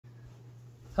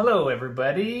Hello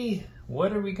everybody!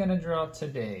 What are we going to draw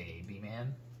today,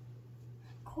 B-Man?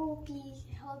 Kirby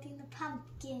holding the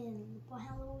pumpkin for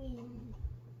Halloween.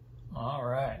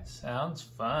 Alright, sounds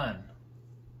fun.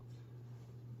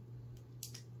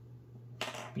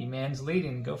 B-Man's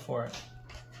leading, go for it.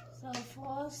 So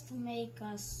first make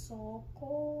a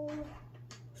circle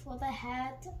for the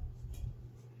head.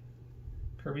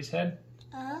 Kirby's head?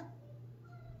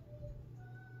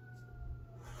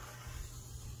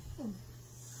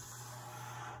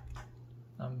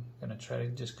 I'm going to try to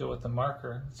just go with the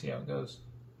marker, see how it goes.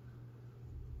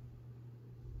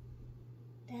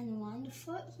 Then 1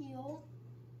 foot here.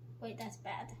 Wait, that's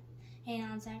bad. Hang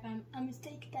on a second, I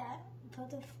mistake that.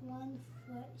 Put the 1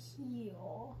 foot here.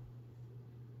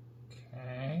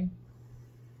 Okay.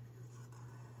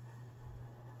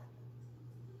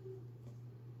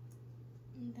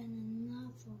 And then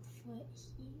another foot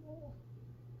here.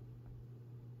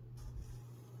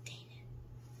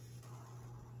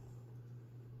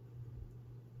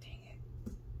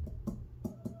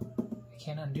 I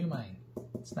can't undo mine.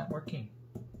 It's not working.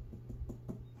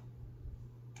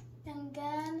 And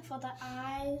then for the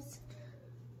eyes.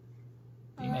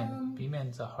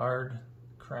 B-Man's a hard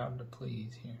crowd to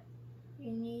please here.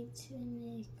 You need to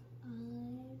make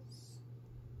eyes,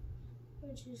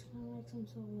 which is kind of like some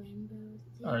sort of rainbow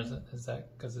thing. Or is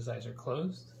that because his eyes are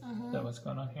closed? Is that what's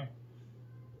going on here?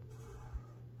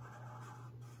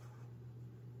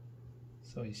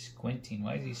 So he's squinting.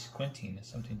 Why is he squinting? Is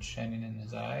something shining in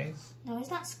his eyes? No, he's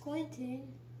not squinting.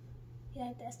 He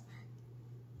like this.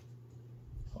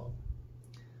 Oh,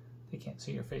 they can't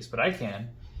see your face, but I can.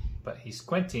 But he's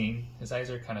squinting. His eyes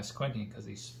are kind of squinting because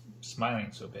he's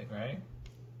smiling so big, right?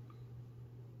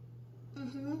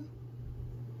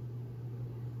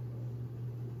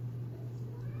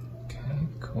 Okay,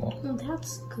 cool. Oh,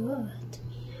 that's good, man.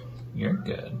 You're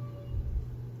good.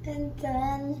 And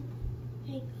then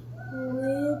make a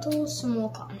little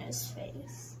smoke on his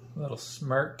face. A little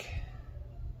smirk.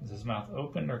 Is his mouth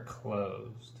open or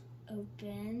closed?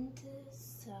 Opened,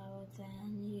 so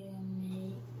then you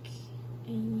make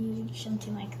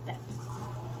something like that.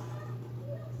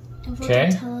 And for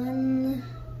the tongue,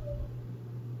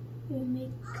 you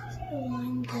make a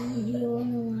line going here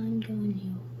and a line going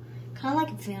here. Kind of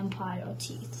like vampire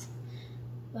teeth.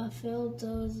 But fill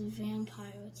those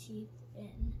vampire teeth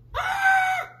in.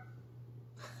 Ah!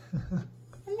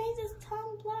 I made his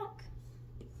tongue black.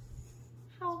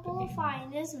 How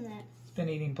horrifying, isn't it? It's been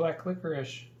eating black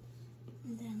licorice.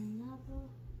 And then another.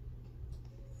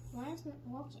 Why isn't it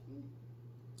working?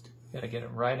 You gotta get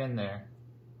it right in there.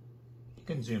 You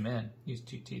can zoom in. Use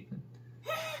two teeth,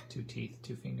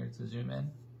 two fingers to zoom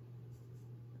in.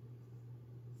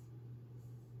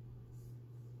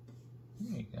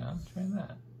 There you go. Try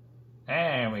that.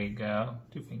 There we go.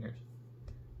 2 fingers.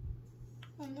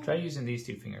 Oh, no. Try using these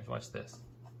 2 fingers. Watch this.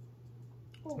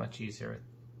 It's Oh. much easier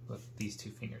with these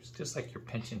 2 fingers. Just like you're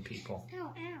pinching people.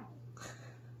 Ow, ow.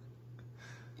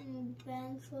 And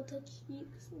then for the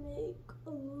cheeks, make a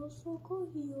little circle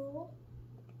here.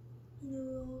 And a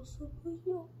little circle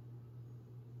here.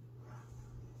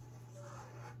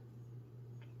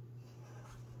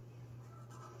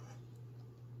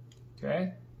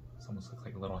 Okay? These almost look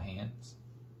like little hands.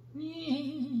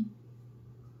 And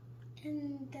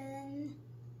then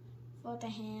for the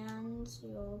hands,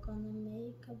 you're gonna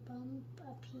make a bump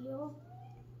up here.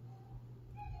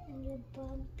 And a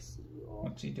bump here.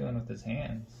 What's he doing with his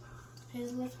hands?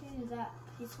 He's lifting it up.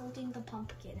 He's holding the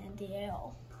pumpkin in the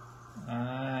air.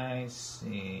 I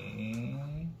see.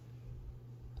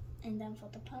 And then for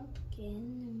the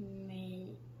pumpkin,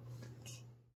 make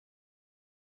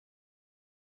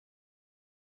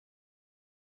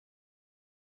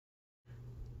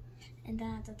and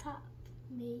then at the top,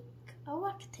 make a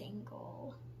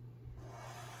rectangle.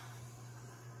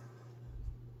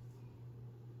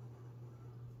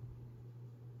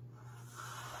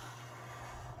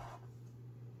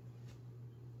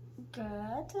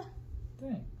 Good.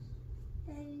 Thanks.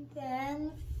 And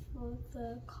then for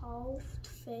the carved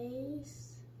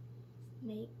face,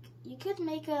 you could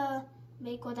make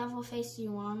whatever face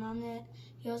you want on it.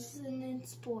 Here's an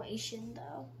inspiration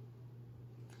though.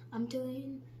 I'm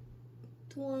doing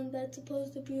the one that's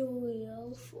supposed to be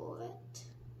real for it.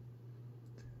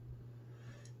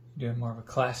 Doing more of a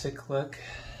classic look.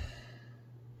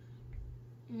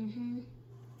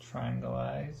 Triangle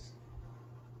eyes.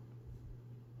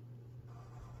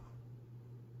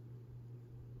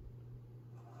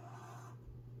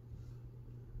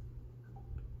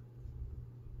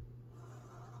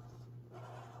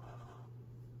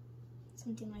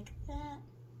 Something like that.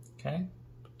 Okay.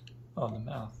 Oh, the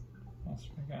mouth. Almost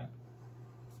forgot.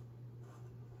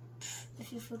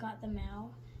 if you forgot the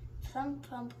mouth. Some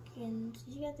pumpkins,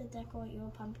 you get to decorate your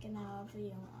pumpkin however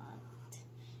you want.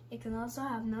 It can also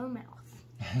have no mouth.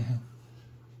 Yeah, I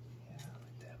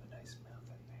like to have a nice mouth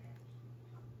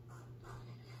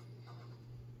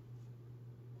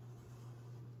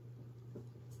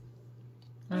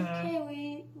in there.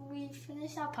 Okay, we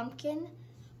finished our pumpkin,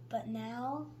 but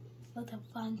now for the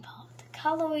fun part,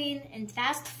 coloring and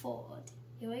fast forward.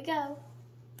 Here we go.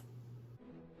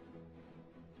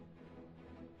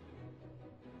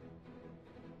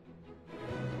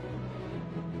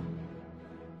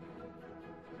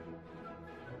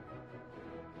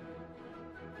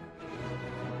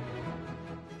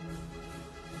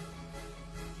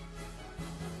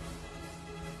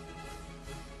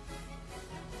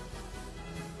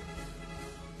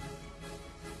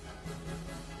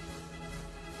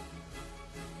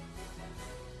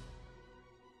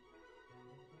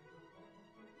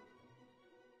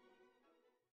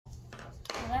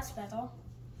 Well, that's better.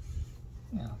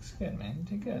 Yeah, looks good, man. You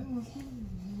did good.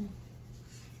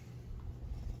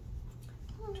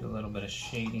 Do a little bit of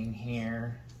shading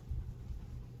here.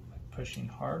 By pushing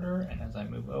harder, and as I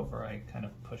move over, I kind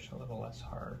of push a little less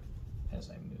hard as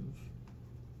I move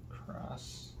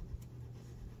across.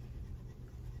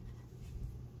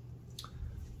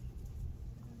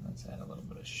 Let's add a little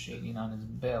bit of shading on his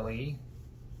belly.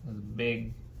 His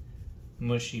big,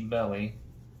 mushy belly.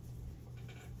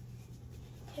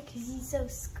 Yeah, because he's so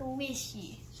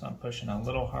squishy. So I'm pushing a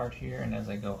little hard here, and as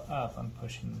I go up, I'm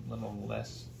pushing a little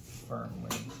less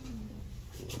firmly.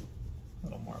 A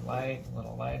little more light, a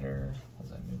little lighter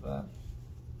as I move up.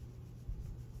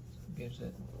 So it gives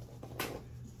it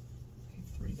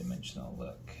a three-dimensional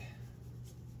look.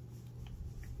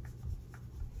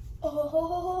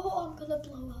 Oh, I'm gonna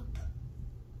blow up.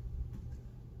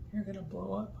 You're gonna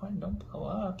blow up? Honey, don't blow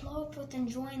up. Blow up with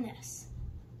enjoyness.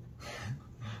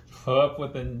 Blow up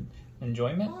with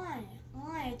enjoyment? Why?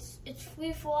 Why? It's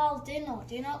free for all dinner.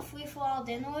 Do you know what free for all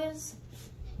dinner is?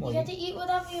 Well, you get to eat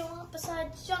whatever you want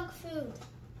besides junk food.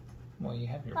 Well, you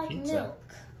have your Like pizza.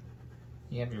 milk.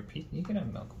 You have your pizza. You can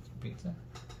have milk with your pizza.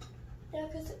 Yeah,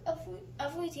 because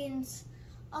everything's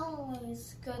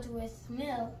always good with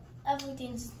milk.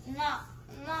 Everything's not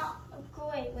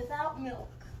great without milk.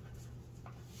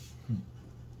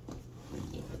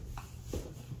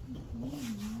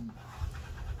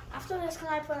 After this, can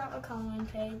I put up a coloring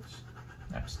page?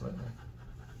 Absolutely.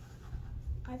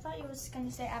 I thought you was going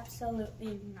to say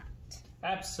absolutely not.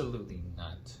 Absolutely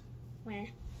not. Where?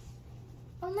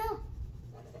 Oh no.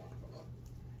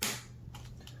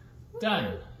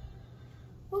 Done.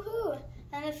 Woohoo!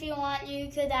 And if you want, you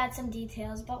could add some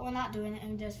details, but we're not doing it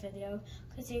in this video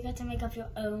because you get to make up your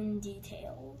own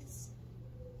details.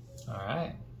 All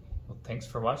right. Well, thanks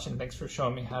for watching. Thanks for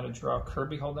showing me how to draw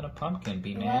Kirby holding a pumpkin, You're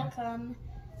B-Man. welcome.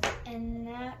 And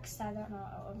next, I don't know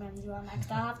what we're going to do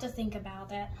next. I'll have to think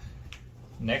about it.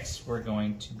 Next, we're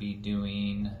going to be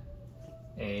doing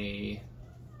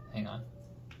hang on.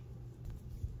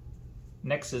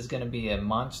 Next is going to be a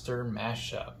monster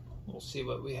mashup. We'll see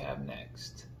what we have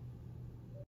next.